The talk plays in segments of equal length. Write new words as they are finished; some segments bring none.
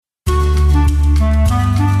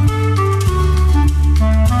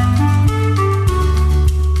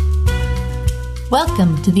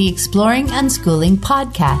Welcome to the Exploring Unschooling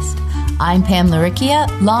podcast. I'm Pam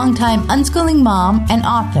Laricchia, longtime unschooling mom and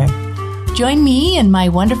author. Join me and my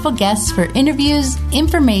wonderful guests for interviews,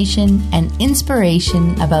 information, and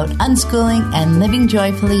inspiration about unschooling and living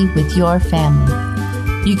joyfully with your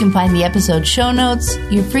family. You can find the episode show notes,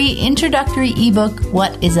 your free introductory ebook,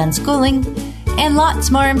 What is Unschooling, and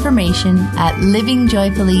lots more information at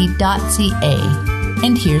livingjoyfully.ca.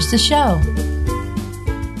 And here's the show.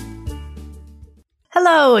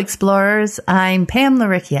 Hello, explorers. I'm Pam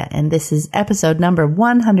Laricchia, and this is episode number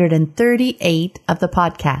 138 of the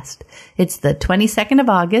podcast. It's the 22nd of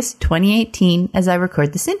August, 2018, as I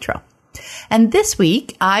record this intro. And this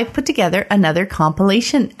week, I've put together another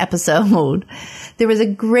compilation episode. There was a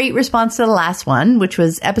great response to the last one, which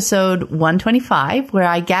was episode 125, where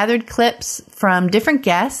I gathered clips from different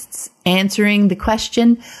guests answering the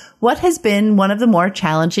question, what has been one of the more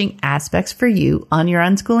challenging aspects for you on your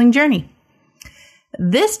unschooling journey?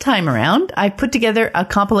 This time around, I put together a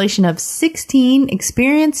compilation of 16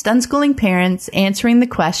 experienced unschooling parents answering the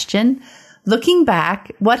question, looking back,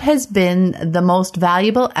 what has been the most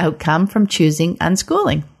valuable outcome from choosing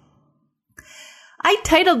unschooling? I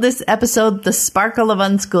titled this episode The Sparkle of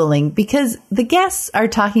Unschooling because the guests are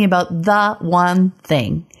talking about the one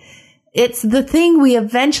thing. It's the thing we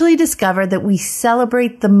eventually discover that we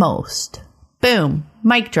celebrate the most. Boom,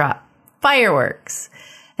 mic drop, fireworks.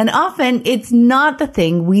 And often it's not the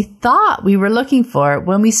thing we thought we were looking for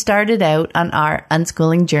when we started out on our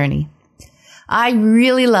unschooling journey. I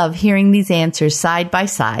really love hearing these answers side by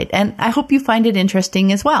side, and I hope you find it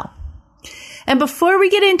interesting as well. And before we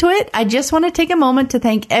get into it, I just want to take a moment to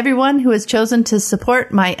thank everyone who has chosen to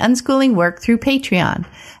support my unschooling work through Patreon.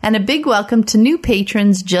 And a big welcome to new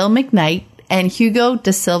patrons Jill McKnight and Hugo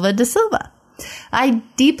da Silva. I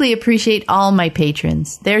deeply appreciate all my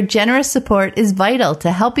patrons. Their generous support is vital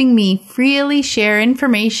to helping me freely share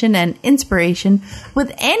information and inspiration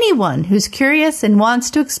with anyone who's curious and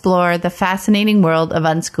wants to explore the fascinating world of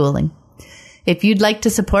unschooling. If you'd like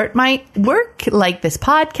to support my work, like this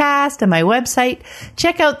podcast and my website,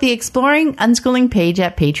 check out the Exploring Unschooling page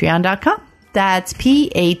at patreon.com. That's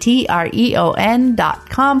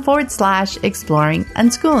patreon.com/exploring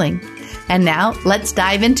unschooling. And now let's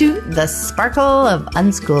dive into the sparkle of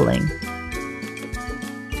unschooling.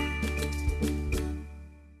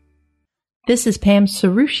 This is Pam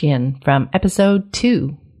Sarushian from episode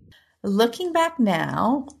 2. Looking back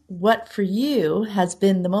now, what for you has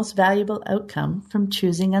been the most valuable outcome from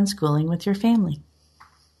choosing unschooling with your family?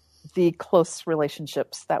 The close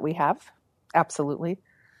relationships that we have. Absolutely.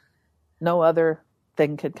 No other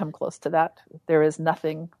thing could come close to that. There is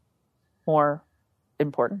nothing more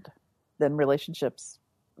important than relationships.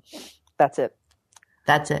 That's it.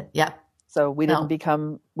 That's it. Yep. So we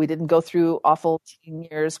didn't go through awful teen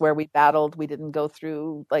years where we battled. We didn't go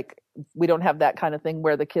through, we don't have that kind of thing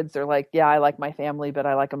where the kids are like, yeah, I like my family, but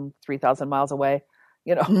I like them 3,000 miles away.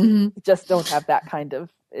 Just don't have that kind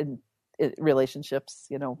of relationships.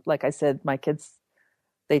 Like I said, my kids,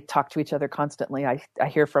 they talk to each other constantly. I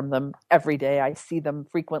hear from them every day. I see them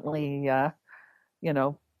frequently. Our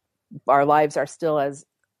lives are still as,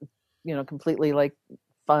 completely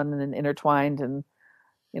fun and intertwined. And,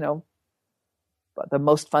 but the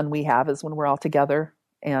most fun we have is when we're all together.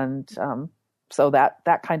 And so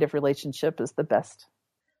that kind of relationship is the best.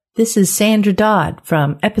 This is Sandra Dodd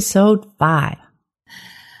from episode 5.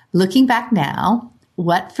 Looking back now,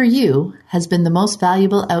 what for you has been the most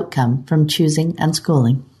valuable outcome from choosing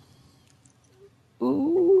unschooling?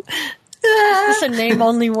 Ooh. Is this a name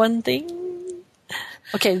only one thing?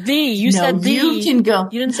 Okay, you said the. You can go.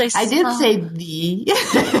 You didn't say I did say the.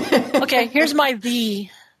 Okay, here's my the.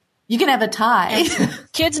 You can have a tie.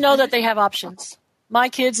 Kids know that they have options. My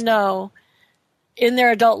kids know in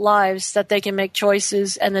their adult lives that they can make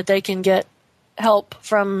choices and that they can get help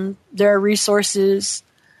from their resources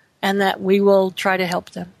and that we will try to help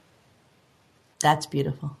them. That's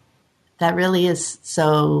beautiful. That really is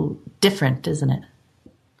so different, isn't it?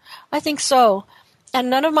 I think so. And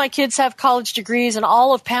none of my kids have college degrees, and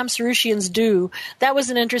all of Pam Sarushian's do. That was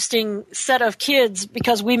an interesting set of kids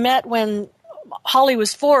because we met when Holly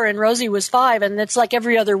was 4 and Rosie was 5, and it's like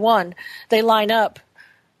every other one. They line up,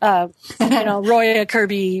 Roya,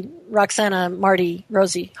 Kirby, Roxana, Marty,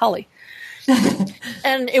 Rosie, Holly.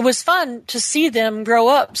 And it was fun to see them grow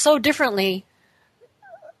up so differently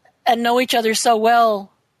and know each other so well.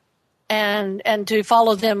 And to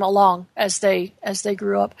follow them along as they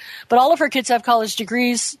grew up. But all of her kids have college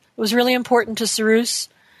degrees. It was really important to Sarus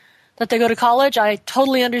that they go to college. I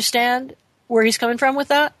totally understand where he's coming from with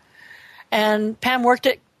that. And Pam worked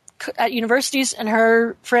at universities, and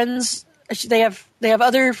her friends they have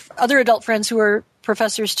other adult friends who are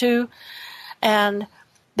professors too, and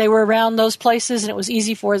they were around those places and it was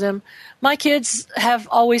easy for them. My kids have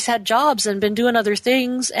always had jobs and been doing other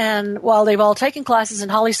things, and while they've all taken classes,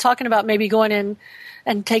 and Holly's talking about maybe going in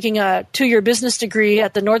and taking a 2-year business degree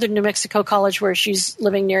at the Northern New Mexico College where she's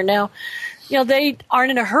living near now, they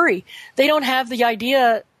aren't in a hurry. They don't have the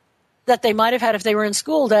idea that they might have had if they were in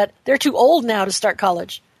school that they're too old now to start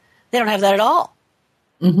college. They don't have that at all.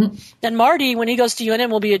 Mm-hmm. And Marty, when he goes to UNM,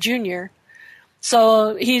 will be a junior.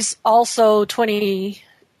 So he's also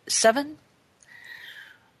 27.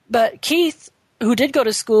 But Keith, who did go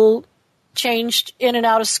to school, changed in and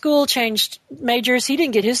out of school, changed majors. He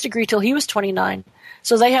didn't get his degree till he was 29.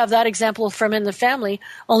 So they have that example from in the family.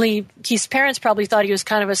 Only Keith's parents probably thought he was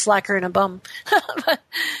kind of a slacker and a bum.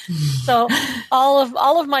 So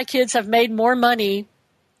all of my kids have made more money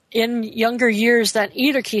in younger years than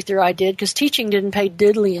either Keith or I did, because teaching didn't pay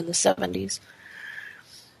diddly in the 70s.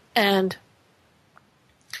 And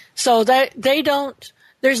so they don't,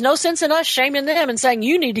 there's no sense in us shaming them and saying,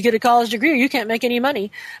 you need to get a college degree or you can't make any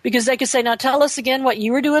money. Because they could say, now tell us again what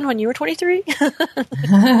you were doing when you were 23.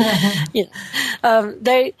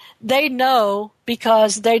 They know,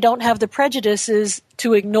 because they don't have the prejudices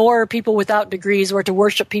to ignore people without degrees or to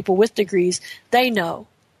worship people with degrees. They know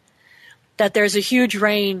that there's a huge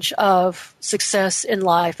range of success in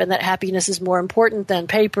life and that happiness is more important than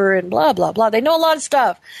paper and blah, blah, blah. They know a lot of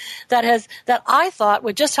stuff that I thought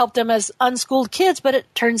would just help them as unschooled kids, but it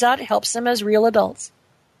turns out it helps them as real adults.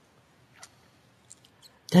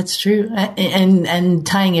 That's true. And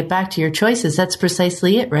tying it back to your choices, that's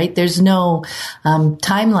precisely it, right? There's no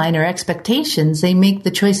timeline or expectations. They make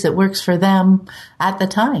the choice that works for them at the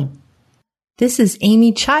time. This is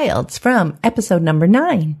Amy Childs from episode number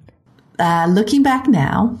 9. Looking back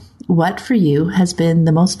now, what for you has been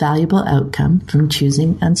the most valuable outcome from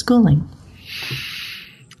choosing unschooling?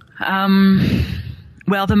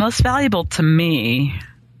 Well, the most valuable to me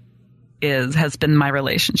has been my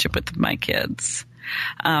relationship with my kids.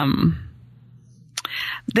 They're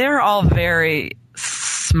all very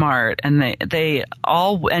smart, and they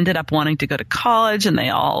all ended up wanting to go to college, and they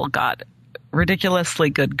all got ridiculously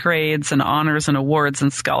good grades and honors and awards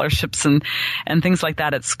and scholarships and things like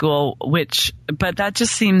that at school, but that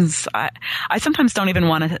just seems, I sometimes don't even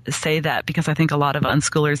want to say that, because I think a lot of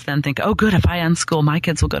unschoolers then think, oh good, if I unschool, my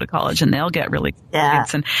kids will go to college and they'll get really good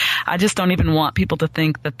grades. And I just don't even want people to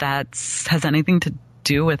think that has anything to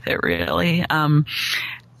do with it, really. My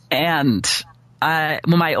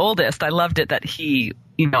oldest, I loved it that he,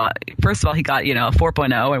 first of all, he got, a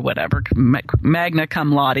 4.0 or whatever, magna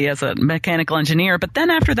cum laude as a mechanical engineer. But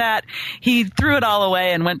then after that, he threw it all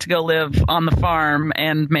away and went to go live on the farm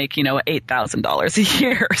and make, $8,000 a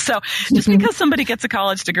year. So just because somebody gets a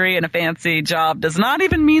college degree and a fancy job does not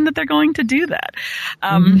even mean that they're going to do that.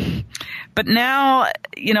 But now,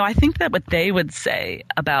 I think that what they would say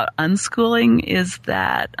about unschooling is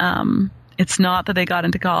that, it's not that they got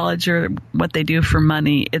into college or what they do for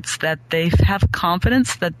money. It's that they have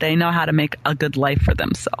confidence that they know how to make a good life for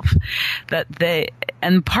themselves.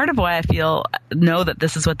 And part of why I know that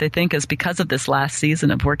this is what they think is because of this last season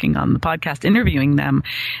of working on the podcast, interviewing them.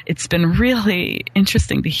 It's been really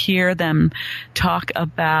interesting to hear them talk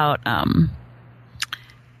about,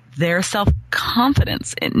 their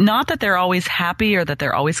self-confidence. Not that they're always happy or that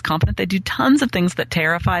they're always confident. They do tons of things that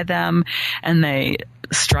terrify them, and they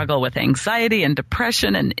struggle with anxiety and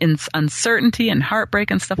depression and uncertainty and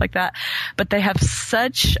heartbreak and stuff like that. But they have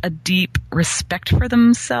such a deep respect for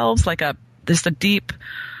themselves, there's a deep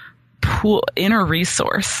inner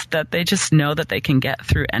resource that they just know that they can get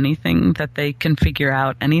through anything, that they can figure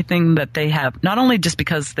out anything that they have, not only just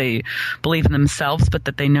because they believe in themselves, but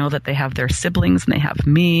that they know that they have their siblings and they have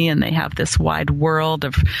me and they have this wide world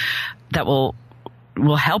that will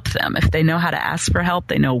help them. If they know how to ask for help,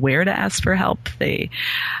 they know where to ask for help. And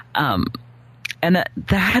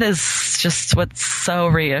that is just what's so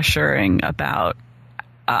reassuring about,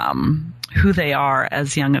 who they are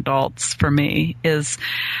as young adults for me is,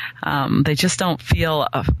 they just don't feel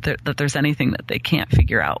that there's anything that they can't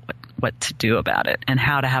figure out what to do about it and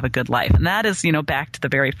how to have a good life. And that is, back to the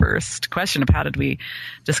very first question of how did we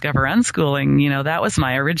discover unschooling? That was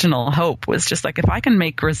my original hope, was just if I can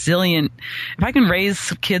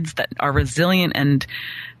raise kids that are resilient and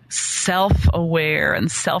self-aware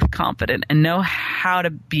and self-confident and know how to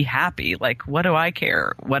be happy, what do I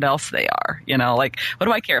care what else they are? What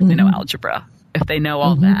do I care if they know algebra, if they know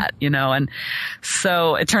all that, and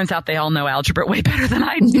so it turns out they all know algebra way better than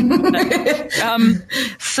I do.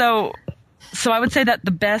 So I would say that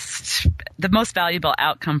the most valuable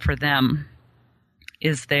outcome for them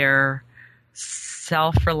is their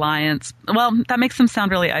self-reliance. Well, that makes them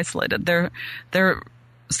sound really isolated. They're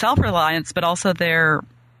self-reliance, but also their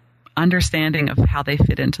understanding of how they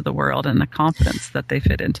fit into the world and the confidence that they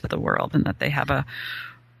fit into the world, and that they have a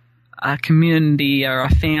community or a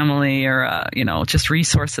family or just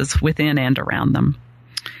resources within and around them.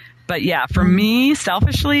 But yeah, for me,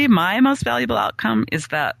 selfishly, my most valuable outcome is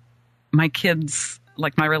that my kids,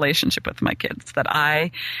 like my relationship with my kids, that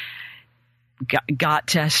I got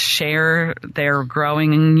to share their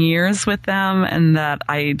growing years with them, and that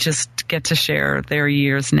I just get to share their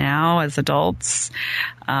years now as adults.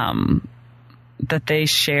 That they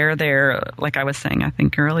share their, like I was saying, I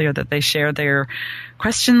think earlier, that they share their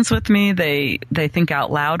questions with me. They think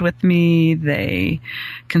out loud with me. They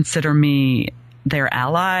consider me their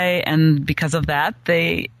ally. And because of that,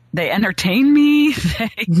 they entertain me.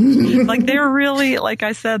 They're really, like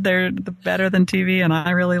I said, they're better than TV, and I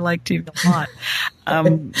really like TV a lot.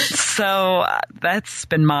 So that's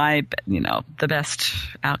been the best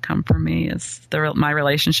outcome for me is my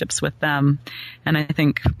relationships with them. And I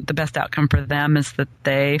think the best outcome for them is that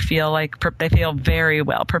they feel very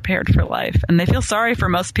well prepared for life, and they feel sorry for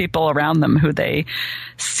most people around them who they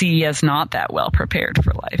see as not that well prepared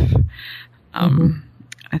for life.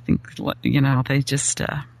 I think, they just,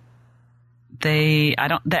 I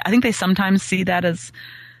think they sometimes see that as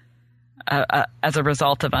a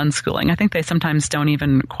result of unschooling. I think they sometimes don't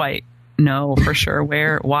even quite know for sure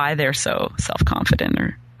why they're so self-confident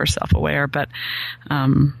or self-aware. But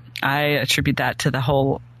I attribute that to the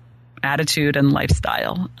whole attitude and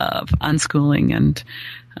lifestyle of unschooling and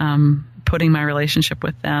putting my relationship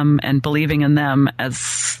with them and believing in them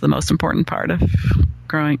as the most important part of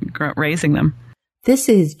raising them. This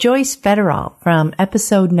is Joyce Federal from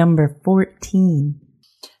episode number 14.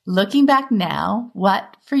 Looking back now,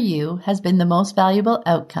 what for you has been the most valuable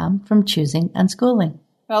outcome from choosing unschooling?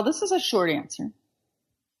 Well, this is a short answer.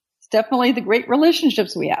 It's definitely the great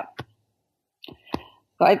relationships we have.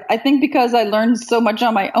 So I think because I learned so much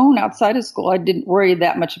on my own outside of school, I didn't worry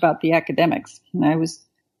that much about the academics. And I was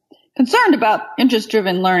concerned about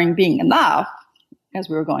interest-driven learning being enough as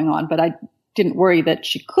we were going on, but I didn't worry that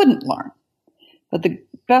she couldn't learn. But the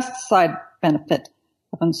best side benefit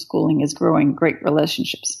of unschooling is growing great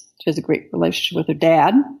relationships. She has a great relationship with her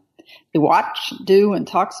dad. They watch, do, and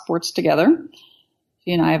talk sports together.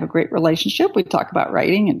 She and I have a great relationship. We talk about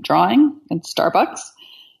writing and drawing and Starbucks.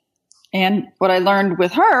 And what I learned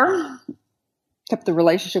with her kept the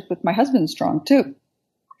relationship with my husband strong, too.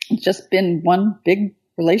 It's just been one big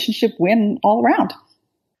relationship win all around.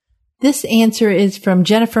 This answer is from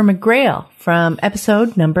Jennifer McGrail from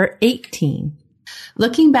episode number 18.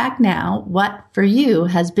 Looking back now, what for you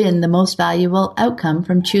has been the most valuable outcome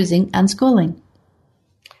from choosing unschooling?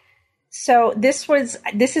 So this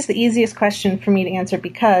is the easiest question for me to answer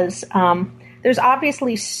because there's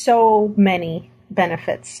obviously so many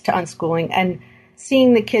benefits to unschooling, and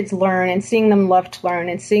seeing the kids learn and seeing them love to learn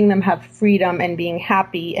and seeing them have freedom and being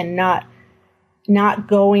happy and not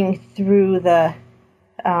going through the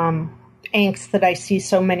angst that I see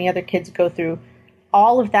so many other kids go through.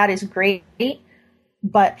 All of that is great.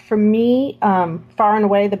 But for me, far and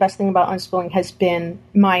away, the best thing about unschooling has been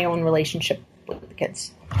my own relationship with the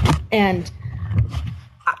kids. And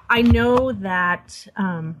I know that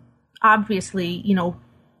obviously,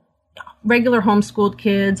 regular homeschooled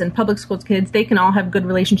kids and public school kids, they can all have good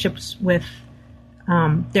relationships with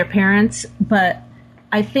their parents. But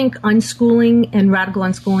I think unschooling and radical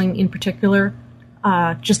unschooling in particular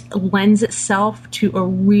just lends itself to a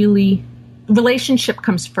really relationship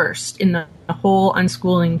comes first in the whole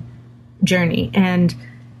unschooling journey. And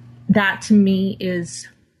that to me is,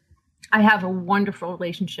 I have a wonderful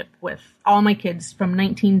relationship with all my kids from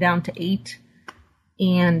 19 down to 8.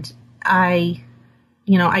 And I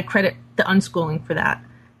credit the unschooling for that.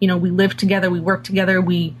 We live together, we work together,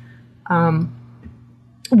 we operate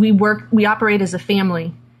as a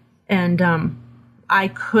family. And I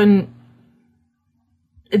couldn't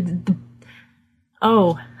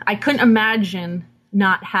imagine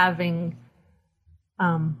not having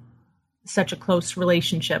such a close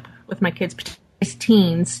relationship with my kids, particularly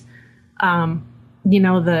teens.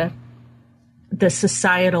 The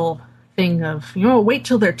societal thing of, wait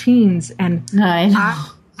till they're teens. And I know.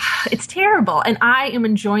 It's terrible. And I am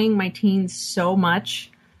enjoying my teens so much,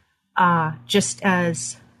 just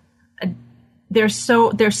as they're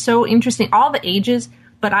so interesting, all the ages.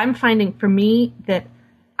 But I'm finding for me that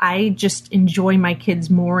I just enjoy my kids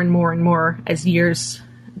more and more and more as years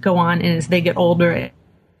go on and as they get older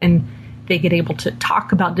and they get able to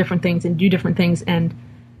talk about different things and do different things. And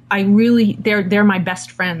they're my best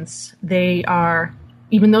friends. They are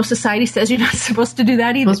even though society says you're not supposed to do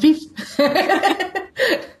that either.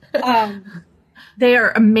 They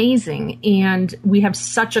are amazing, and we have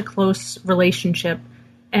such a close relationship.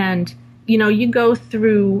 And, you go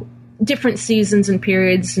through different seasons and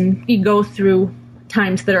periods, and you go through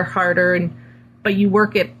times that are harder, but you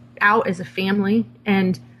work it out as a family,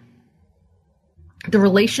 and the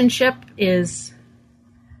relationship is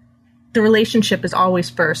always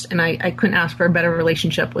first. And I couldn't ask for a better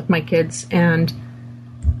relationship with my kids. And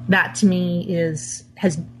that to me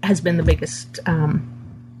has been the biggest,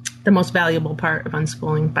 the most valuable part of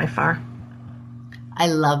unschooling by far. I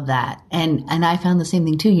love that. And I found the same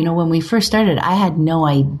thing too. When we first started, I had no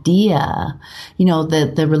idea,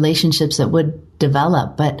 the relationships that would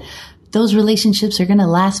develop, but those relationships are going to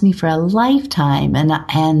last me for a lifetime.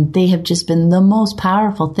 And they have just been the most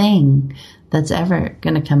powerful thing that's ever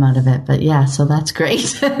going to come out of it. But yeah, so that's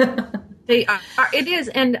great. They are. It is.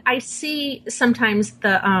 And I see sometimes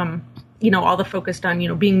the, all the focused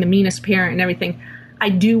on, being the meanest parent and everything. I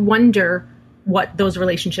do wonder what those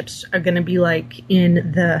relationships are going to be like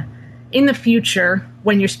in the future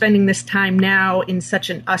when you're spending this time now in such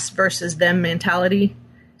an us versus them mentality.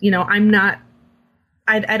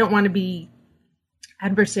 I don't want to be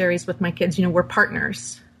adversaries with my kids. We're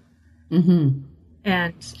partners. Mm-hmm.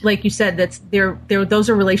 And like you said, those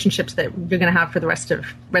are relationships that you're going to have for the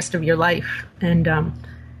rest of your life. And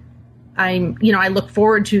I look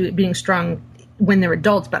forward to it being strong when they're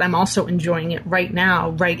adults, but I'm also enjoying it right now,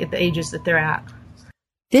 right at the ages that they're at.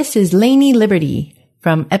 This is Lainey Liberty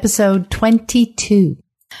from episode 22.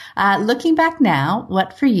 Looking back now,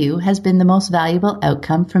 what for you has been the most valuable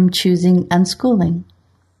outcome from choosing unschooling?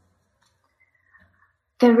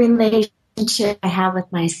 The relationship I have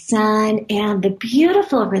with my son and the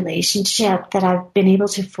beautiful relationship that I've been able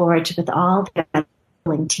to forge with all the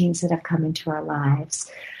teens that have come into our lives.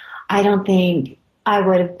 I don't think I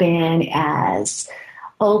would have been as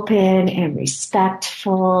open and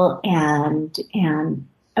respectful and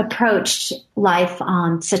approached life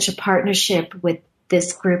on such a partnership with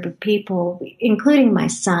this group of people, including my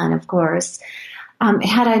son, of course,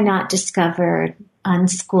 had I not discovered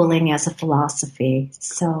unschooling as a philosophy.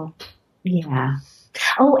 So, yeah.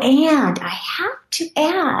 Oh, and I have to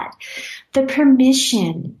add the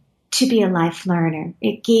permission to be a life learner.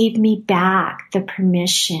 It gave me back the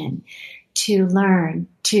permission to learn,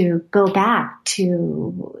 to go back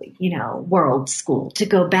to, world school, to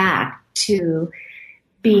go back to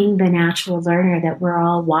being the natural learner that we're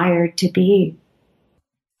all wired to be.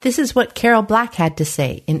 This is what Carol Black had to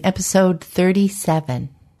say in episode 37.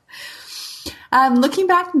 Looking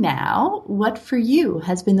back now, what for you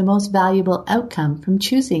has been the most valuable outcome from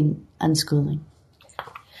choosing unschooling?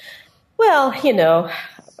 Well,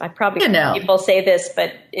 I probably people say this,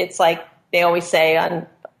 but it's like they always say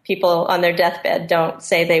people on their deathbed don't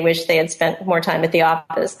say they wish they had spent more time at the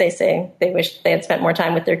office. They say they wish they had spent more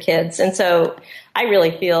time with their kids. And so I really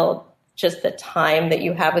feel just the time that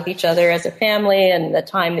you have with each other as a family and the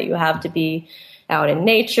time that you have to be out in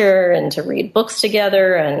nature and to read books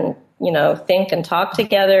together and, think and talk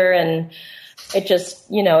together. And it just,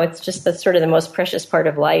 it's just the sort of the most precious part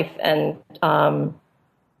of life. And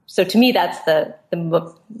so to me, that's the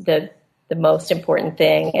most important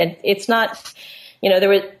thing. And it's not,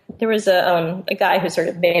 there was a guy who sort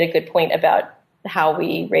of made a good point about how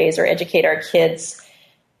we raise or educate our kids,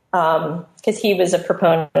 because he was a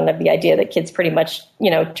proponent of the idea that kids pretty much,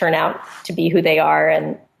 turn out to be who they are,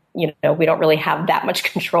 and we don't really have that much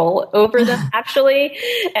control over them actually.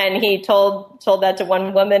 And he told that to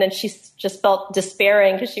one woman, and she just felt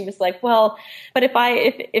despairing because she was like, well, but if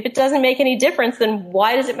it doesn't make any difference, then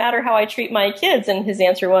why does it matter how I treat my kids? And his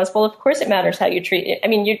answer was, well, of course it matters how you treat it. I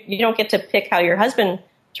mean, you don't get to pick how your husband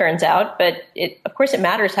turns out, but of course it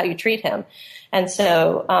matters how you treat him. And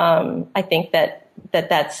so I think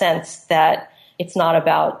that sense that it's not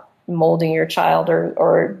about molding your child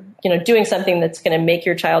or doing something that's going to make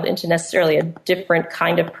your child into necessarily a different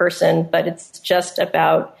kind of person, but it's just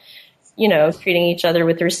about, treating each other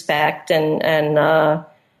with respect and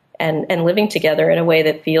living together in a way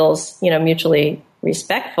that feels, mutually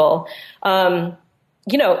respectful.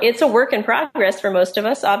 It's a work in progress for most of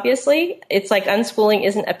us, obviously. It's like unschooling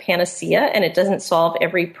isn't a panacea and it doesn't solve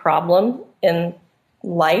every problem in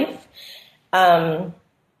life. The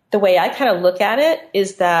way I kind of look at it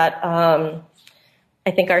is that, I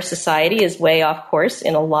think our society is way off course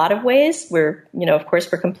in a lot of ways. We're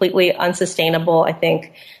completely unsustainable. I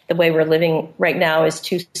think the way we're living right now is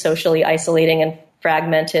too socially isolating and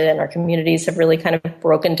fragmented, and our communities have really kind of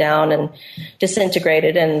broken down and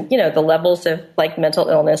disintegrated. And, the levels of like mental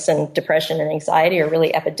illness and depression and anxiety are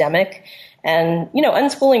really epidemic. And,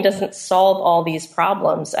 unschooling doesn't solve all these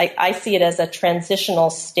problems. I see it as a transitional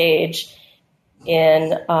stage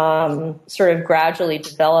in sort of gradually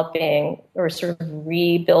developing or sort of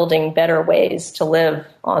rebuilding better ways to live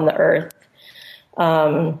on the earth.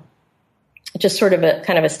 Just sort of a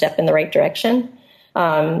kind of a step in the right direction.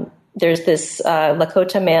 There's this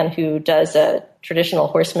Lakota man who does a traditional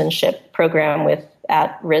horsemanship program with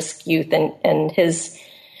at-risk youth, and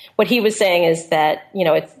what he was saying is that,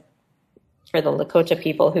 it's for the Lakota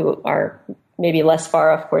people who are maybe less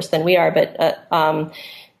far off course than we are, but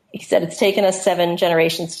he said it's taken us 7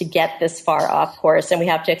 generations to get this far off course, and we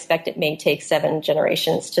have to expect it may take 7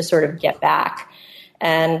 generations to sort of get back.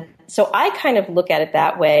 And so I kind of look at it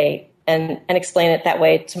that way and explain it that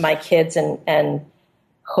way to my kids and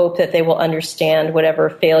hope that they will understand whatever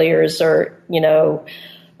failures or,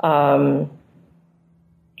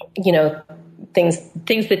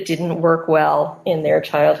 things that didn't work well in their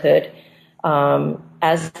childhood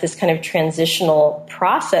as this kind of transitional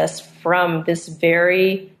process from this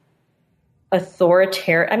very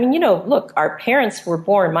authoritarian. I mean, look, our parents were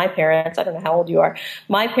born, my parents, I don't know how old you are,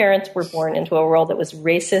 my parents were born into a world that was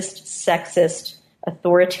racist, sexist,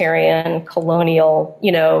 authoritarian, colonial,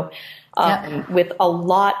 with a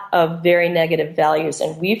lot of very negative values.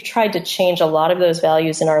 And we've tried to change a lot of those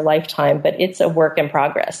values in our lifetime, but it's a work in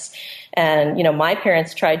progress. And, my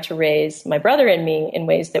parents tried to raise my brother and me in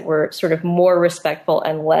ways that were sort of more respectful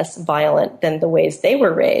and less violent than the ways they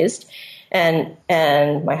were raised. And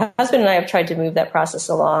my husband and I have tried to move that process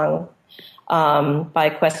along by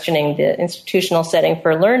questioning the institutional setting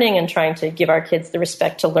for learning and trying to give our kids the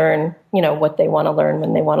respect to learn, what they want to learn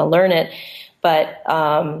when they want to learn it. But,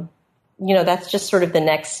 that's just sort of the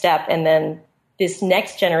next step. And then this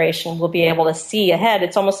next generation will be able to see ahead.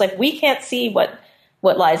 It's almost like we can't see what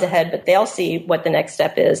lies ahead, but they'll see what the next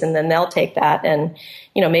step is, and then they'll take that. And,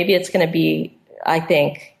 maybe it's going to be, I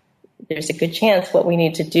think, there's a good chance what we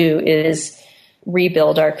need to do is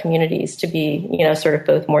rebuild our communities to be, sort of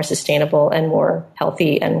both more sustainable and more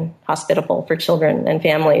healthy and hospitable for children and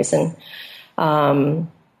families, and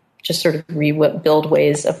just sort of rebuild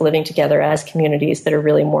ways of living together as communities that are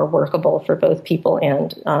really more workable for both people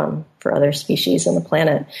and for other species on the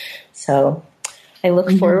planet. So I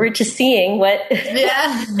look forward to seeing what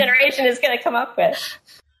generation is going to come up with.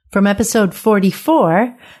 From episode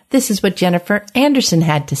 44, this is what Jennifer Anderson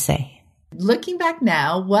had to say. Looking back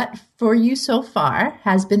now, what for you so far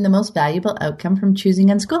has been the most valuable outcome from choosing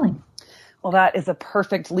unschooling? Well, that is a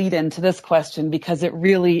perfect lead in to this question, because it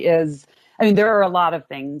really is. I mean, there are a lot of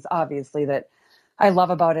things, obviously, that I love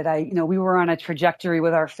about it. We were on a trajectory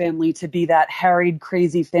with our family to be that harried,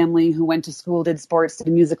 crazy family who went to school, did sports, did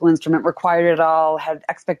a musical instrument, required it all, had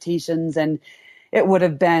expectations, and it would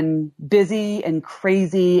have been busy and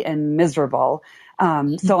crazy and miserable.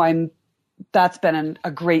 That's been a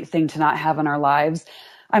great thing to not have in our lives.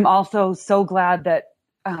 I'm also so glad that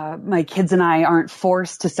my kids and I aren't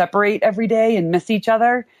forced to separate every day and miss each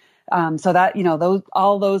other. So that,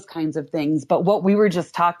 all those kinds of things. But what we were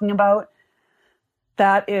just talking about,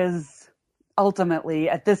 that is ultimately,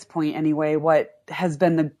 at this point anyway, what has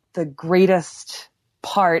been the greatest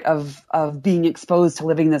part of being exposed to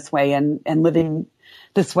living this way and living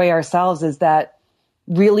this way ourselves, is that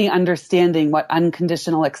really understanding what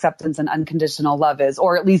unconditional acceptance and unconditional love is,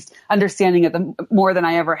 or at least understanding it more than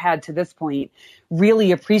I ever had to this point,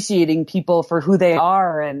 really appreciating people for who they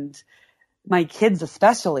are, and my kids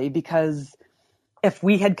especially, because if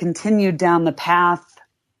we had continued down the path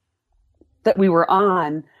that we were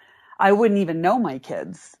on, I wouldn't even know my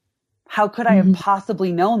kids. How could I have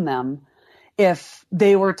possibly known them if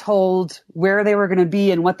they were told where they were going to be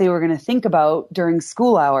and what they were going to think about during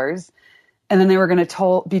school hours, and then they were going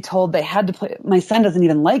to be told they had to play? My son doesn't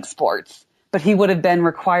even like sports, but he would have been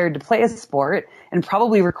required to play a sport and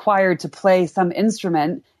probably required to play some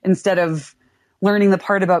instrument instead of learning the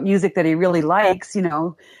part about music that he really likes,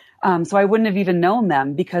 So I wouldn't have even known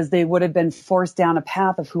them, because they would have been forced down a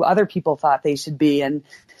path of who other people thought they should be. And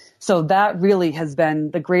so that really has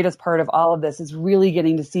been the greatest part of all of this, is really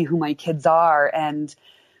getting to see who my kids are. And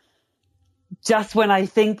just when I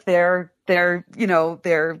think they're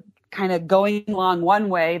kind of going along one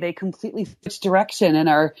way, they completely switch direction and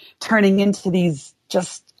are turning into these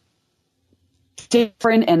just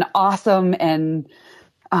different and awesome and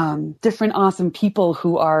different awesome people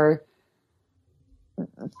who are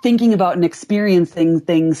thinking about and experiencing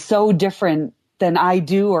things so different than I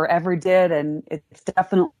do or ever did. And it's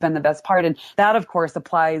definitely been the best part. And that, of course,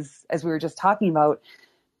 applies, as we were just talking about,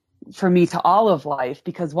 for me to all of life,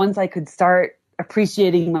 because once I could start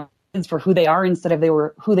appreciating my kids for who they are instead of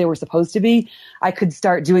who they were supposed to be, I could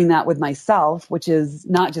start doing that with myself, which is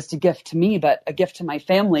not just a gift to me, but a gift to my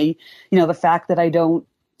family. You know, the fact that I don't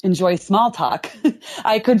enjoy small talk.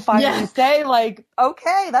 I could finally say, like,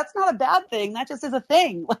 okay, that's not a bad thing. That just is a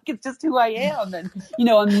thing. Like, it's just who I am, and, you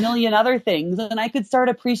know, a million other things. And I could start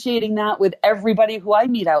appreciating that with everybody who I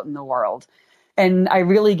meet out in the world. And I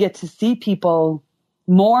really get to see people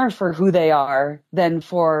more for who they are than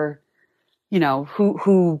for, you know,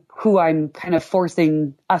 who I'm kind of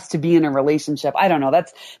forcing us to be in a relationship. I don't know.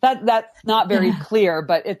 That's not very clear,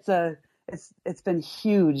 but it's been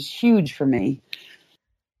huge for me.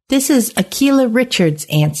 This is Akila Richards'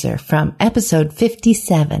 answer from episode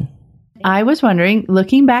 57. I was wondering,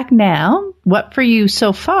 looking back now, what for you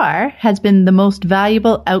so far has been the most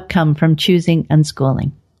valuable outcome from choosing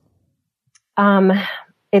unschooling?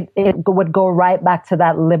 It would go right back to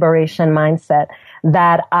that liberation mindset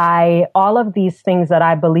that all of these things that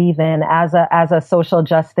I believe in as a social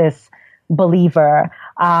justice believer,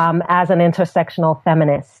 as an intersectional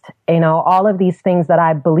feminist, you know, all of these things that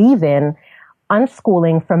I believe in,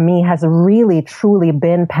 unschooling for me has really truly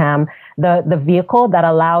been, Pam, the vehicle that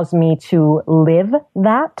allows me to live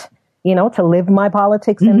that, you know, to live my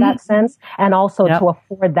politics in that sense, and also to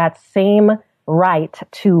afford that same right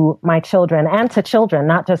to my children and to children,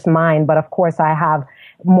 not just mine, but of course I have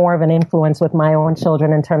more of an influence with my own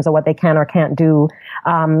children in terms of what they can or can't do.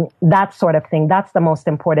 That sort of thing. That's the most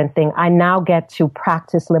important thing. I now get to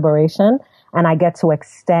practice liberation, and I get to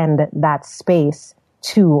extend that space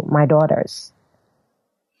to my daughters.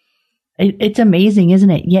 It's amazing, isn't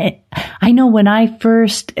it? Yeah. I know when I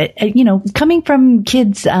first, you know, coming from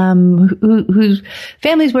kids, whose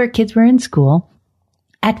families where kids were in school,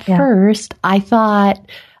 at first I thought,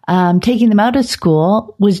 taking them out of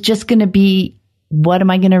school was just going to be, what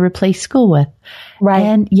am I going to replace school with? Right.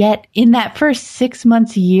 And yet in that first 6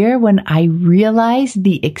 months, a year, when I realized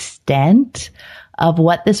the extent of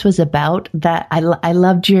what this was about, that I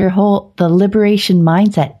loved the liberation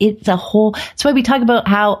mindset. That's why we talk about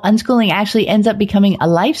how unschooling actually ends up becoming a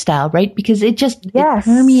lifestyle, right? Because it just it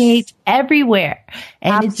permeates everywhere.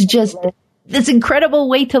 And Absolutely. It's just this incredible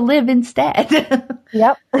way to live instead.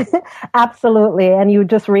 Yep, absolutely. And you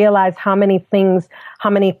just realize how many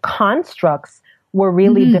constructs were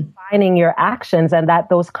really defining your actions, and that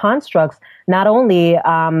those constructs not only,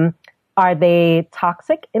 are they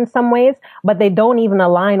toxic in some ways, but they don't even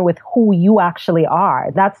align with who you actually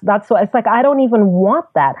are. That's what it's like. I don't even want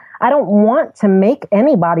that. I don't want to make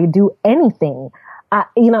anybody do anything. I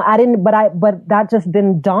didn't, but that just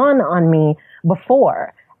didn't dawn on me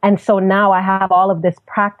before. And so now I have all of this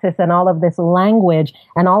practice and all of this language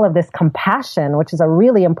and all of this compassion, which is a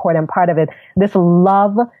really important part of it. This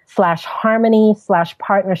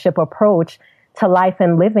love/harmony/partnership approach to life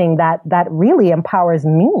and living that really empowers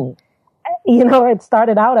me. You know, it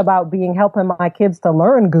started out about helping my kids to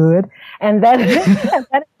learn good. And then,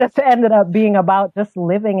 it just ended up being about just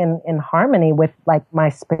living in harmony with like my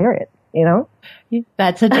spirit, you know?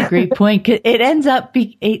 That's such a great point. It ends up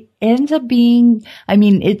being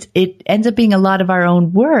a lot of our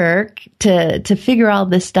own work to figure all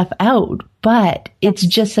this stuff out, but it's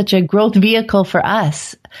just such a growth vehicle for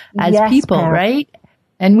us as people, Pam. Right?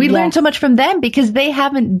 And we learn so much from them because they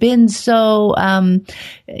haven't been so,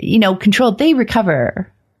 controlled. They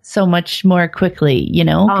recover so much more quickly, you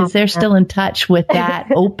know, because they're still in touch with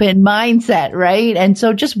that open mindset, right? And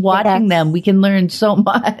so just watching them, we can learn so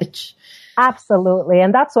much. Absolutely.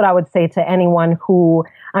 And that's what I would say to anyone who,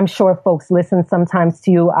 I'm sure folks listen sometimes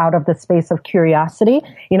to you out of the space of curiosity,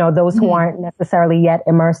 you know, those who aren't necessarily yet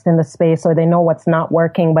immersed in the space, or they know what's not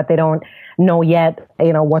working, but they don't know yet,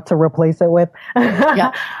 you know, what to replace it with.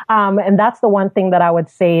 And that's the one thing that I would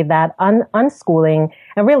say, that unschooling,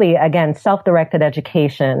 and really, again, self-directed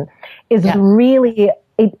education is really,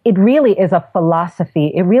 it really is a philosophy.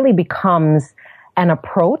 It really becomes an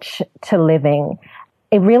approach to living.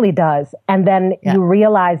 It really does. And then you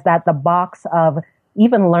realize that the box of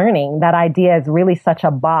even learning, that idea is really such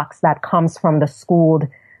a box that comes from the schooled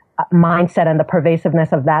mindset and the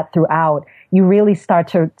pervasiveness of that throughout. You really start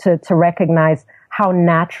to recognize how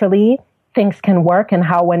naturally things can work, and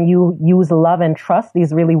how when you use love and trust,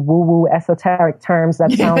 these really woo-woo esoteric terms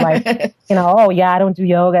that sound like, you know, oh yeah, I don't do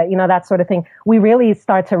yoga, you know, that sort of thing. We really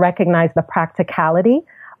start to recognize the practicality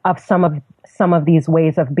of some of these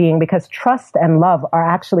ways of being, because trust and love are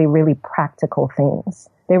actually really practical things.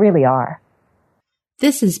 They really are.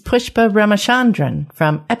 This is Pushpa Ramachandran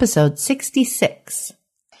from episode 66.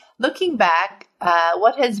 Looking back,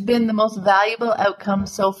 what has been the most valuable outcome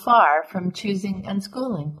so far from choosing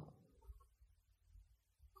unschooling?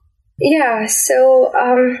 Yeah, so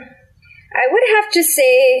I would have to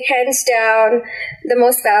say, hands down, the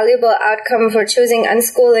most valuable outcome for choosing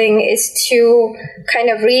unschooling is to kind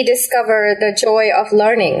of rediscover the joy of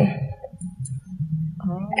learning.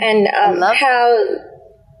 And how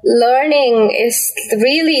learning is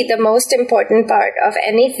really the most important part of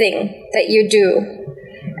anything that you do.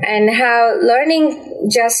 And how learning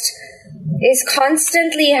just is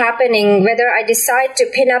constantly happening, whether I decide to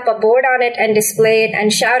pin up a board on it and display it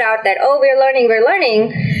and shout out that, oh, we're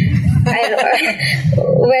learning, and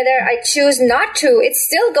whether I choose not to, it's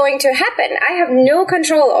still going to happen. I have no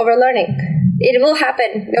control over learning. It will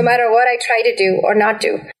happen no matter what I try to do or not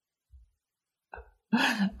do.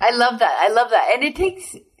 I love that. And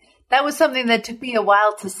that was something that took me a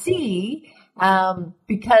while to see,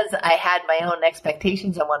 because I had my own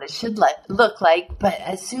expectations on what it should look like. But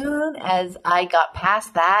as soon as I got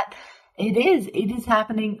past that, it is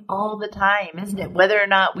happening all the time, isn't it? Whether or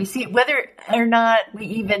not we see it, whether or not we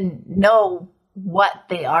even know what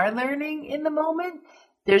they are learning in the moment,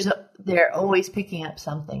 they're always picking up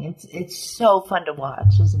something. It's so fun to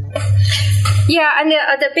watch, isn't it? Yeah, and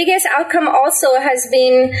the biggest outcome also has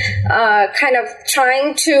been kind of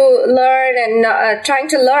trying to learn.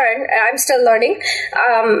 I'm still learning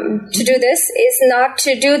to do this. Is not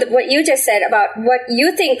to do what you just said about what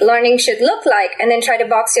you think learning should look like, and then try to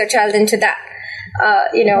box your child into that,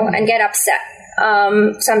 and get upset.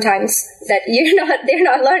 Sometimes that they're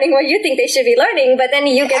not learning what you think they should be learning, but then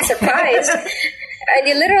you get surprised. And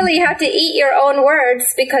you literally have to eat your own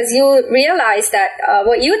words because you realize that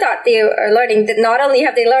what you thought they are learning, that not only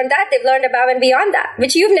have they learned that, they've learned above and beyond that,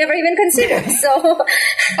 which you've never even considered. So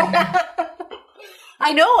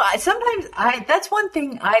I know. Sometimes that's one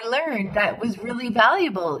thing I learned that was really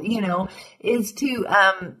valuable, is to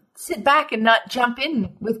sit back and not jump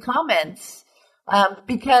in with comments.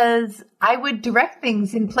 Because I would direct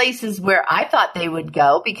things in places where I thought they would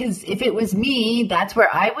go, because if it was me, that's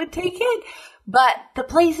where I would take it. But the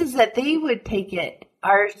places that they would take it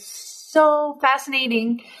are so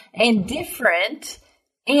fascinating and different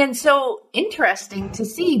and so interesting to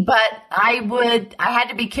see. But I had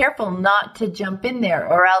to be careful not to jump in there,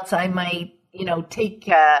 or else I might,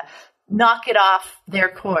 knock it off their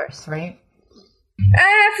course, right?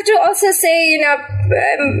 I have to also say,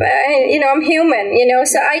 I'm human,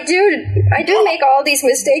 so I do make all these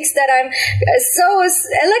mistakes that I'm so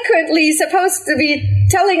eloquently supposed to be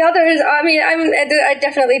telling others. I mean, I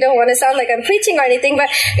definitely don't want to sound like I'm preaching or anything, but,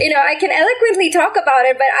 I can eloquently talk about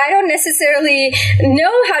it, but I don't necessarily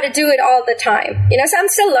know how to do it all the time, so I'm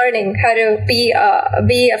still learning how to be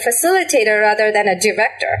a facilitator rather than a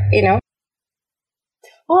director,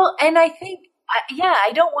 Well, and I think,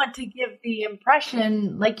 I don't want to give the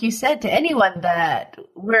impression, like you said, to anyone that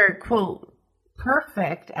we're, quote,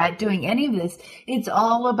 perfect at doing any of this. It's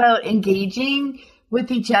all about engaging with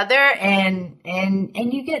each other, and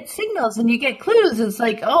you get signals and you get clues. It's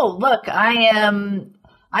like, oh, look,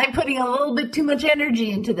 I'm putting a little bit too much energy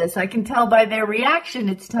into this. I can tell by their reaction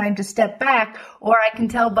it's time to step back, or I can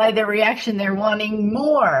tell by their reaction they're wanting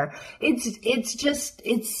more. It's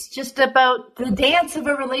just about the dance of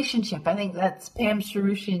a relationship. I think that's Pam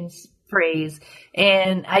Sarushian's phrase.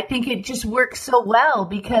 And I think it just works so well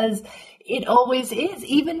because it always is,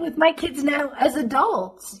 even with my kids now as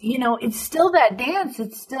adults. It's still that dance.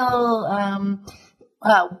 It's still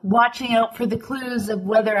watching out for the clues of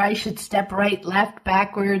whether I should step right, left,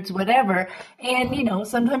 backwards, whatever. And,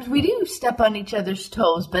 sometimes we do step on each other's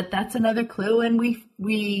toes, but that's another clue, and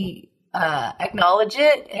we acknowledge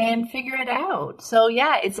it and figure it out. So,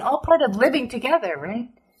 yeah, it's all part of living together, right?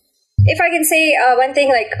 If I can say one thing,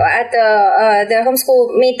 like at the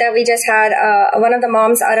homeschool meet that we just had, one of the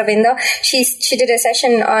moms out of Indo, she did a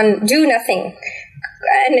session on do nothing.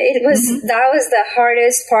 And it was that was the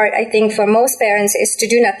hardest part, I think, for most parents, is to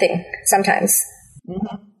do nothing sometimes.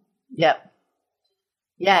 Mm-hmm. Yep.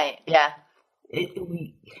 Yeah.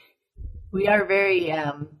 We are very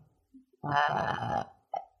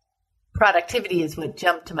productivity is what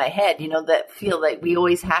jumped to my head. That feel like we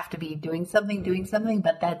always have to be doing something,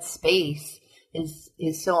 but that space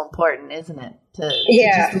is so important, isn't it? To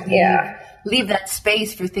leave that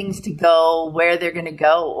space for things to go where they're going to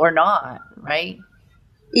go or not, right?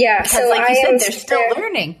 Yeah, because like you said, they're still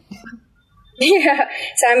learning. Yeah,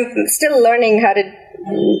 so I'm still learning how to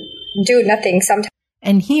do nothing sometimes.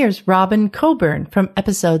 And here's Robin Coburn from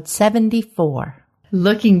episode 74.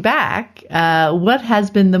 Looking back, what has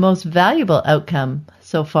been the most valuable outcome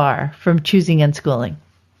so far from choosing unschooling?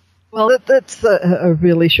 Well, that's a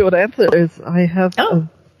really short answer. Is I have a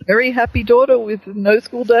very happy daughter with no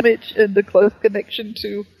school damage and a close connection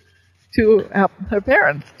to her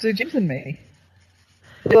parents, to James and me.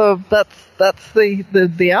 So that's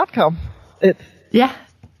the outcome. It's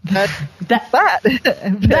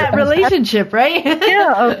that relationship, right?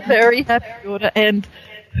 Yeah, a very happy daughter, and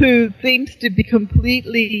who seems to be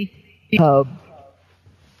completely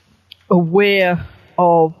aware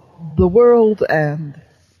of the world and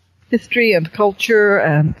history and culture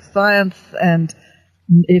and science, and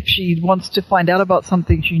if she wants to find out about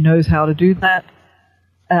something, she knows how to do that.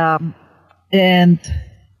 And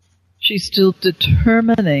she's still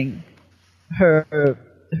determining her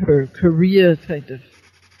career kind of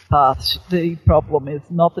path. The problem is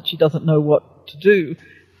not that she doesn't know what to do,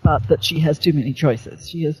 but that she has too many choices.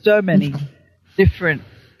 She has so many different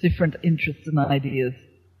interests and ideas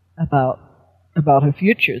about her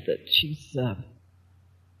future that she's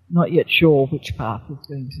not yet sure which path is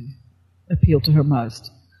going to appeal to her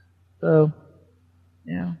most. So,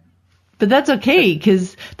 yeah. But that's okay,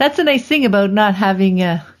 because that's a nice thing about not having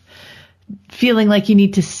a feeling like you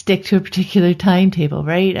need to stick to a particular timetable,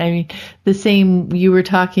 right? I mean, the same, you were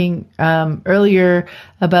talking earlier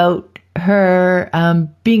about her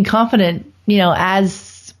being confident,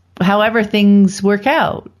 as however things work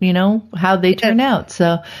out, how they turn out.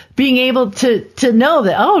 So being able to know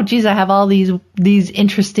that, oh, geez, I have all these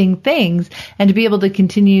interesting things, and to be able to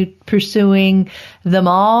continue pursuing them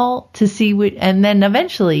all to see what, and then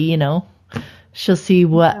eventually, she'll see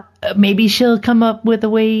what, maybe she'll come up with a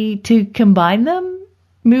way to combine them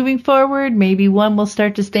moving forward. Maybe one will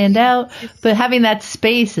start to stand out, but having that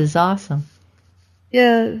space is awesome.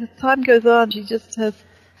 Yeah, as time goes on, she just has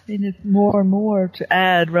more and more to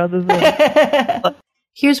add rather than...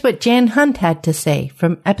 Here's what Jan Hunt had to say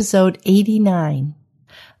from episode 89.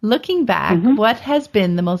 Looking back, what has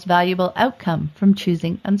been the most valuable outcome from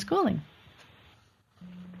choosing unschooling?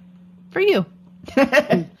 For you.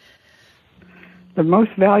 The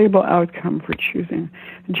most valuable outcome for choosing,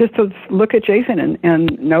 just to look at Jason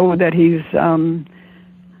and know that he's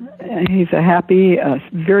a happy,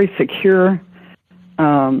 very secure.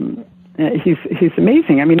 He's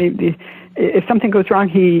amazing. I mean, if something goes wrong,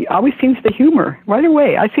 he always sees the humor right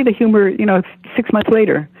away. I see the humor, 6 months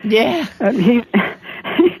later. Yeah.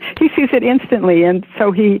 He sees it instantly, and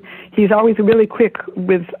so he's always really quick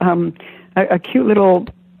with a cute little.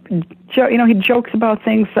 He jokes about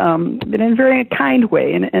things, but in a very kind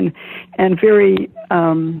way and very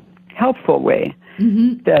helpful way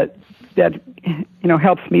that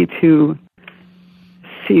helps me to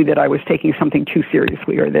see that I was taking something too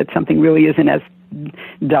seriously, or that something really isn't as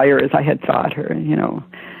dire as I had thought, or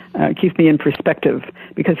keeps me in perspective,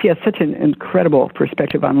 because he has such an incredible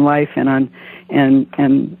perspective on life and on and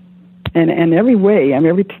every way. I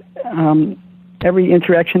mean, every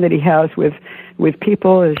interaction that he has with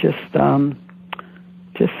people is just so,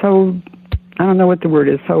 I don't know what the word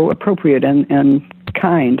is, so appropriate and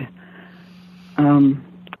kind.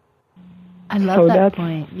 I love that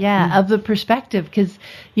point. Yeah, of the perspective, because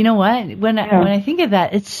you know what? When I think of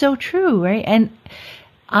that, it's so true, right? And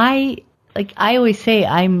I always say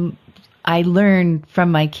I learn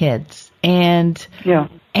from my kids, and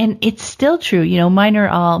it's still true. Mine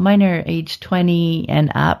are age 20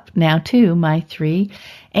 and up now too, my 3,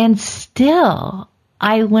 and still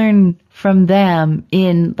I learn from them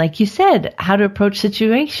in, like you said, how to approach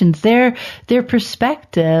situations, their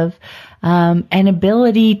perspective, and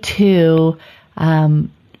ability to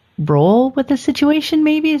roll with the situation.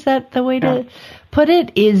 Maybe is that the way to put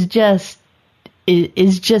it? Is just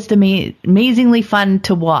amazingly fun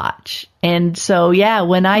to watch. And so,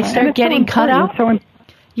 when I start getting cut off, and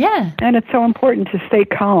it's so important to stay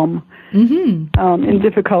calm in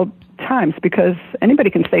difficult times, because anybody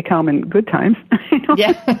can stay calm in good times.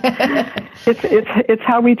 It's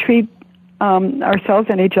how we treat ourselves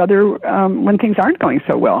and each other when things aren't going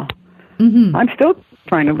so well. I'm still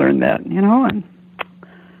trying to learn that,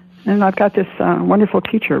 and I've got this wonderful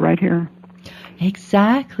teacher right here.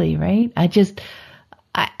 Exactly, right? I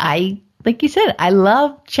like you said, I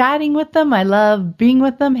love chatting with them. I love being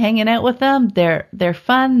with them, hanging out with them. They're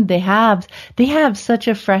fun. They have such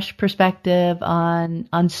a fresh perspective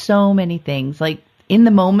on so many things, like in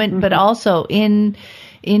the moment, but also in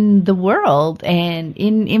the world and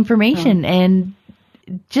in information, and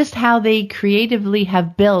just how they creatively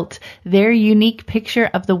have built their unique picture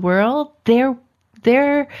of the world. Their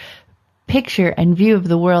picture and view of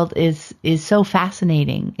the world is so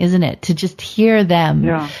fascinating, isn't it? To just hear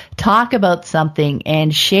them talk about something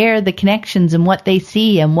and share the connections and what they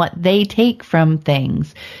see and what they take from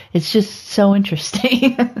things. It's just so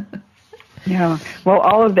interesting. Yeah. Well,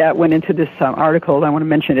 all of that went into this article. I want to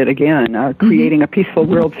mention it again, Creating a Peaceful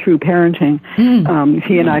World Through Parenting.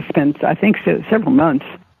 He and I spent, I think, several months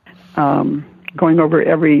going over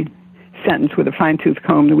every sentence with a fine-tooth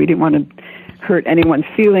comb, that we didn't want to hurt anyone's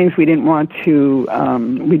feelings. We didn't want to,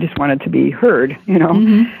 we just wanted to be heard,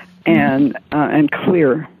 and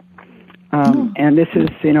clear. And this is,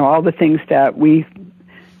 all the things that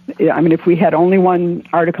if we had only one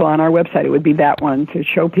article on our website, it would be that one, to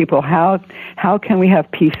show people how can we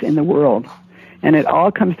have peace in the world. And it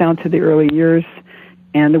all comes down to the early years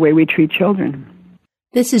and the way we treat children.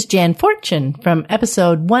 This is Jan Fortune from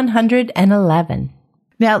episode 111.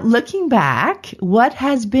 Now, looking back, what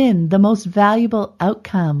has been the most valuable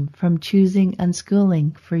outcome from choosing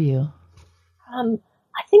unschooling for you?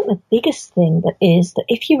 I think the biggest thing is that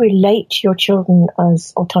if you relate to your children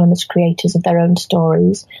as autonomous creators of their own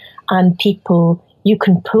stories and people you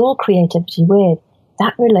can pool creativity with,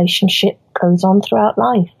 that relationship goes on throughout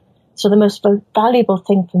life. So the most valuable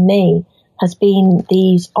thing for me has been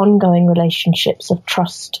these ongoing relationships of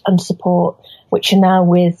trust and support, which are now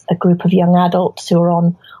with a group of young adults who are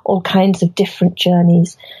on all kinds of different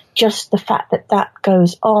journeys. Just the fact that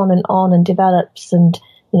goes on and develops, and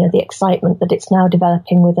the excitement that it's now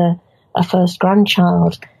developing with a first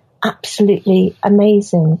grandchild, absolutely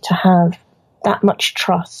amazing to have that much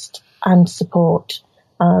trust and support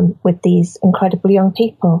with these incredible young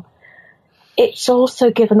people. It's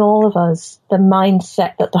also given all of us the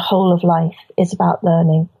mindset that the whole of life is about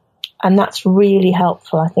learning. And that's really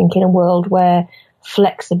helpful, I think, in a world where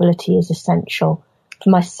flexibility is essential. For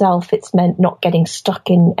myself, it's meant not getting stuck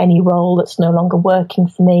in any role that's no longer working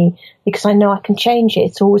for me, because I know I can change it.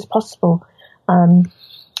 It's always possible.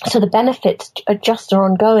 So the benefits are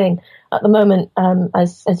ongoing. At the moment,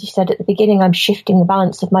 as you said at the beginning, I'm shifting the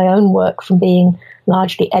balance of my own work from being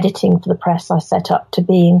largely editing for the press I set up to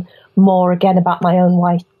being more, again, about my own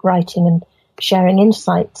writing and sharing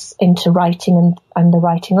insights into writing and the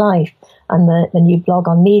writing life and the new blog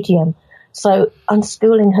on Medium. So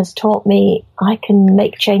unschooling has taught me I can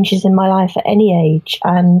make changes in my life at any age,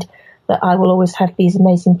 and that I will always have these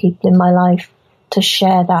amazing people in my life to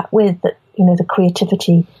share that with, that, the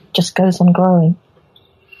creativity just goes on growing.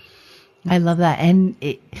 I love that. And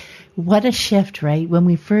what a shift, right? When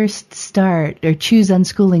we first start or choose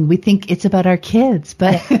unschooling, we think it's about our kids,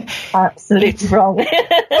 but absolutely wrong.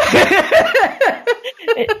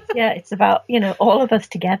 It's about, all of us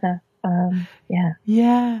together.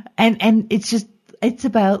 Yeah. And it's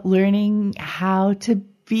about learning how to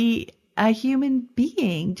be a human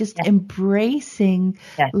being, just embracing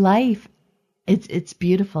life. It's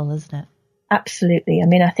beautiful, isn't it? Absolutely. I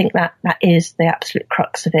mean, I think that is the absolute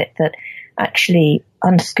crux of it, that actually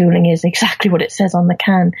unschooling is exactly what it says on the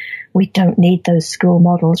can. We don't need those school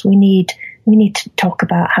models. We need to talk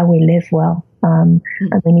about how we live well. And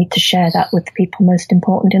we need to share that with the people most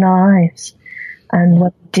important in our lives. And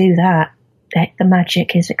when we do that, the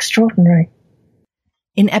magic is extraordinary.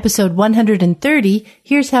 In episode 130,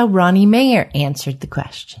 here's how Ronnie Mayer answered the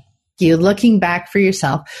question. You looking back for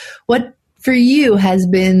yourself, what for you has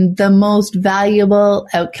been the most valuable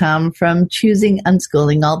outcome from choosing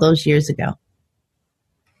unschooling all those years ago?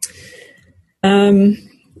 Not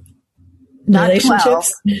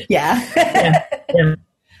relationships. 12. Yeah.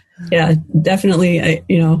 Yeah, definitely.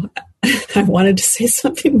 I wanted to say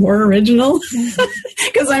something more original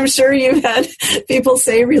because I'm sure you've had people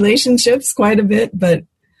say relationships quite a bit, but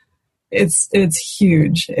it's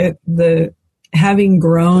huge. The having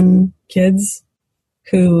grown kids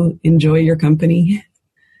who enjoy your company,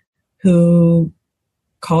 who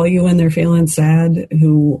call you when they're feeling sad,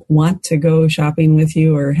 who want to go shopping with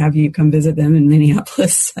you or have you come visit them in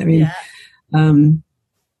Minneapolis. I mean,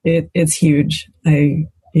 it's huge.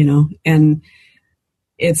 And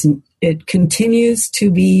it continues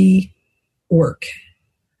to be work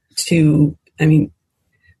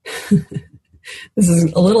this is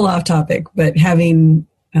a little off topic, but having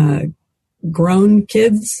grown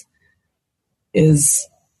kids is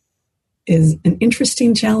an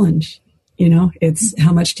interesting challenge. It's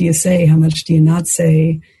how much do you say? How much do you not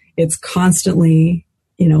say? It's constantly,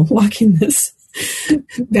 walking this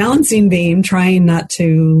balancing beam, trying not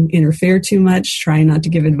to interfere too much, trying not to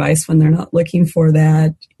give advice when they're not looking for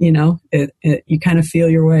that. You kind of feel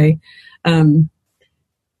your way. And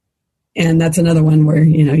that's another one where,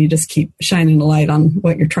 you just keep shining a light on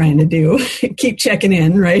what you're trying to do. Keep checking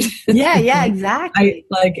in, right? Yeah, exactly.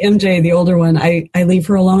 Like MJ, the older one, I leave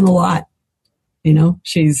her alone a lot.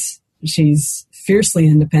 She's fiercely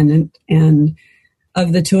independent, and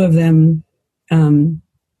of the two of them,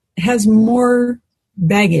 has more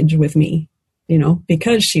baggage with me,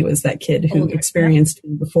 because she was that kid who experienced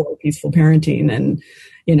before peaceful parenting, and,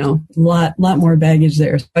 lot more baggage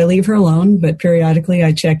there. So I leave her alone, but periodically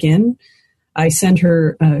I check in. I send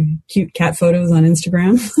her cute cat photos on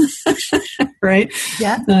Instagram, right?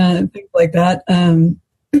 Yeah. Things like that. And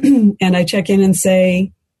I check in and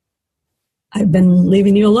say, I've been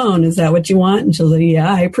leaving you alone. Is that what you want? And she'll say,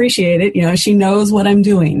 yeah, I appreciate it. You know, she knows what I'm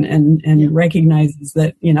doing and recognizes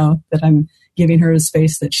that, you know, that I'm giving her a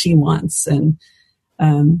space that she wants. And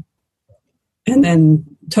then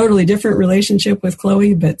totally different relationship with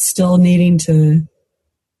Chloe, but still needing to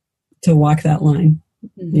walk that line,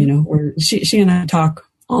 you know, where she and I talk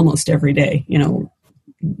almost every day, you know,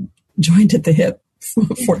 joined at the hip,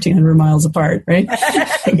 1,400 miles apart, right?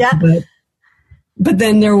 Yeah. But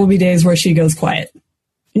then there will be days where she goes quiet.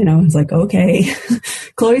 You know, it's like, okay,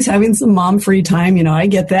 Chloe's having some mom free time. You know, I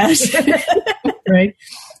get that. Right.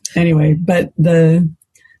 Anyway, but the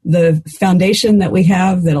foundation that we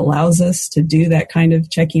have that allows us to do that kind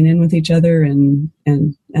of checking in with each other and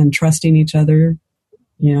trusting each other,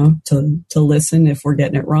 you know, to listen if we're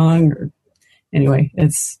getting it wrong, or anyway,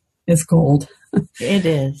 it's gold. It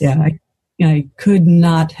is. Yeah. I could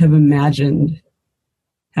not have imagined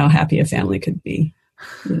how happy a family could be,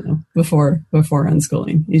 you know, before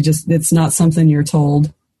unschooling. It's not something you're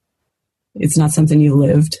told. It's not something you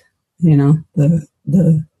lived, you know,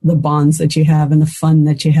 the bonds that you have and the fun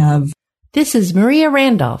that you have. This is Maria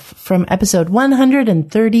Randolph from episode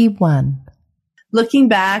 131. Looking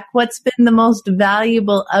back, what's been the most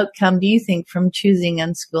valuable outcome, do you think, from choosing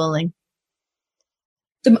unschooling?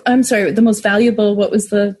 I'm sorry, the most valuable, what was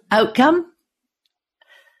the outcome?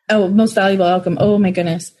 Oh, most valuable outcome. Oh my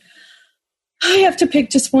goodness. I have to pick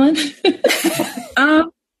just one. I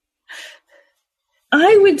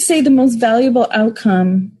would say the most valuable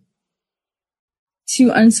outcome to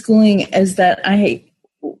unschooling is that I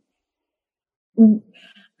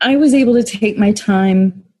was able to take my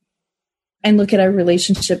time and look at our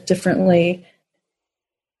relationship differently.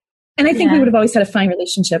 And I think we would have always had a fine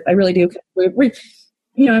relationship. I really do. We're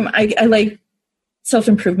you know, I like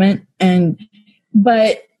self-improvement,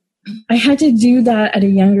 but I had to do that at a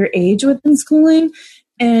younger age with unschooling.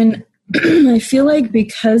 And I feel like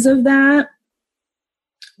because of that,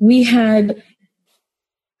 we had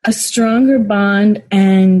a stronger bond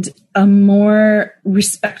and a more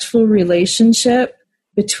respectful relationship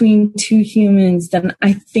between two humans than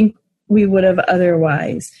I think we would have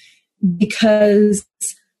otherwise, because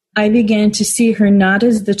I began to see her not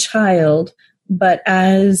as the child, but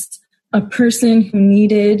as a person who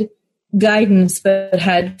needed guidance, but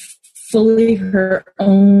had fully her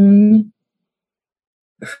own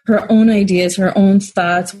ideas, her own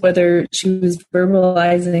thoughts, whether she was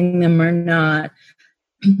verbalizing them or not.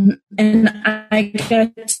 And I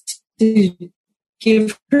got to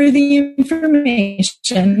give her the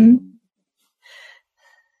information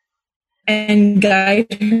and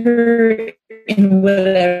guide her in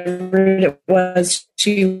whatever it was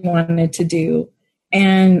she wanted to do.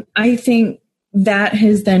 And I think that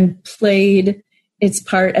has then played its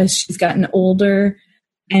part as she's gotten older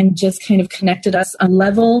and just kind of connected us on a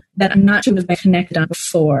level that I'm not sure was connected on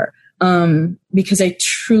before. Because I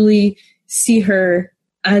truly see her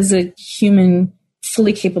as a human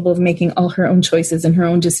fully capable of making all her own choices and her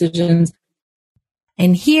own decisions.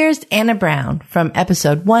 And here's Anna Brown from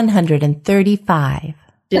episode 135.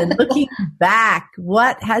 Looking back,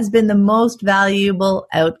 what has been the most valuable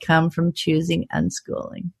outcome from choosing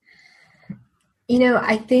unschooling? You know,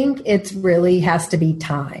 I think it really has to be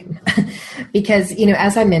time because, you know,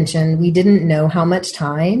 as I mentioned, we didn't know how much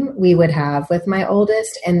time we would have with my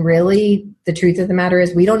oldest. And really, the truth of the matter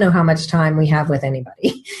is we don't know how much time we have with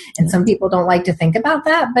anybody. And some people don't like to think about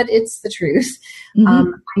that, but it's the truth.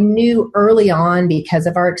 Mm-hmm. I knew early on because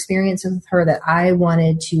of our experience with her that I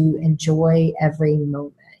wanted to enjoy every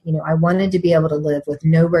moment. You know, I wanted to be able to live with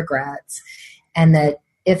no regrets, and that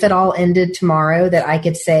if it all ended tomorrow, that I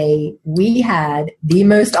could say we had the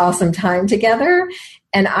most awesome time together,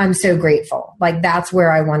 and I'm so grateful. Like, that's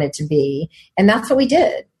where I wanted to be. And that's what we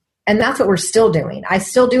did. And that's what we're still doing. I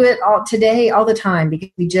still do it all today, all the time, because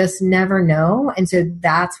we just never know. And so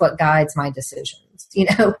that's what guides my decisions. You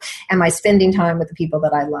know, am I spending time with the people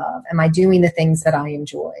that I love? Am I doing the things that I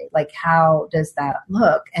enjoy? Like, how does that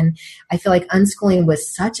look? And I feel like unschooling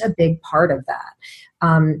was such a big part of that.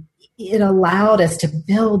 It allowed us to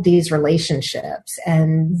build these relationships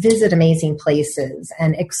and visit amazing places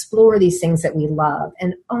and explore these things that we love.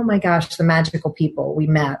 And oh my gosh, the magical people we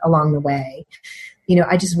met along the way. You know,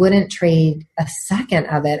 I just wouldn't trade a second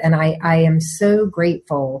of it. And I am so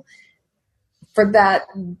grateful for that,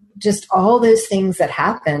 just all those things that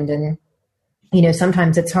happened. And, you know,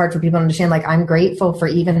 sometimes it's hard for people to understand, like, I'm grateful for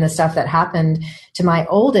even the stuff that happened to my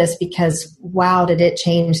oldest, because wow, did it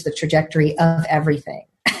change the trajectory of everything.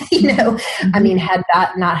 I mean, had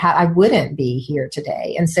that not I wouldn't be here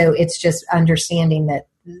today. And so it's just understanding that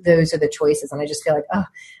those are the choices. And I just feel like,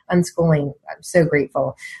 unschooling, I'm so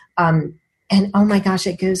grateful. And oh my gosh,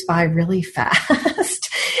 it goes by really fast.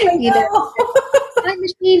 Time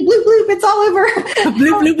machine, bloop, bloop, it's all over.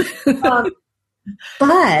 Bloop, bloop.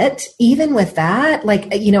 But even with that,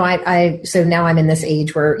 like, so now I'm in this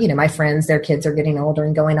age where, my friends, their kids are getting older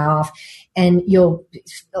and going off, and a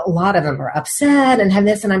lot of them are upset and have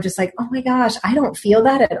this. And I'm just like, oh my gosh, I don't feel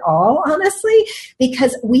that at all, honestly,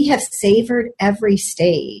 because we have savored every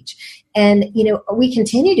stage. And, we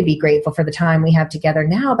continue to be grateful for the time we have together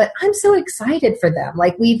now, but I'm so excited for them.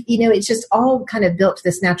 Like it's just all kind of built to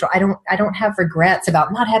this natural. I don't have regrets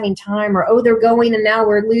about not having time or, they're going and now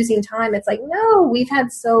we're losing time. It's like, no, we've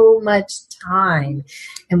had so much time,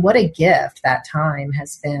 and what a gift that time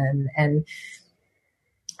has been. And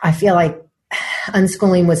I feel like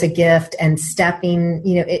unschooling was a gift, and stepping,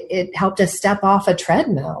 it helped us step off a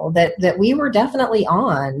treadmill that we were definitely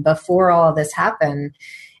on before all of this happened.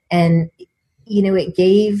 And, it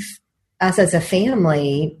gave us as a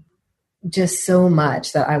family just so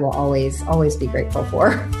much that I will always, always be grateful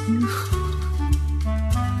for.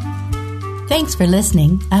 Thanks for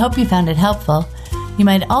listening. I hope you found it helpful. You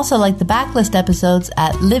might also like the backlist episodes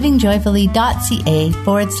at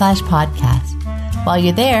livingjoyfully.ca/podcast. While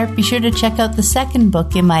you're there, be sure to check out the second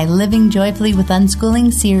book in my Living Joyfully with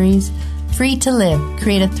Unschooling series, Free to Live,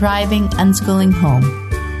 Create a Thriving Unschooling Home.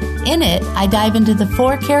 In it, I dive into the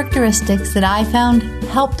 4 characteristics that I found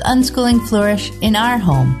helped unschooling flourish in our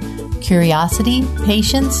home: curiosity,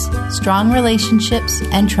 patience, strong relationships,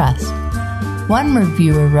 and trust. One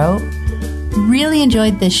reviewer wrote, "Really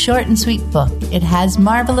enjoyed this short and sweet book. It has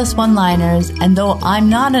marvelous one-liners, and though I'm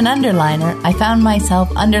not an underliner, I found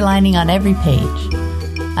myself underlining on every page."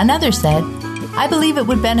 Another said, "I believe it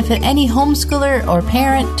would benefit any homeschooler or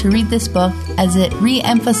parent to read this book, as it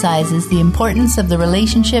re-emphasizes the importance of the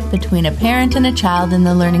relationship between a parent and a child in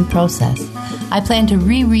the learning process. I plan to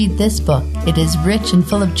reread this book. It is rich and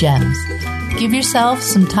full of gems. Give yourself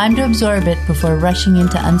some time to absorb it before rushing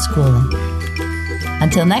into unschooling."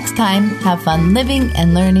 Until next time, have fun living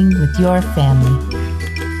and learning with your family.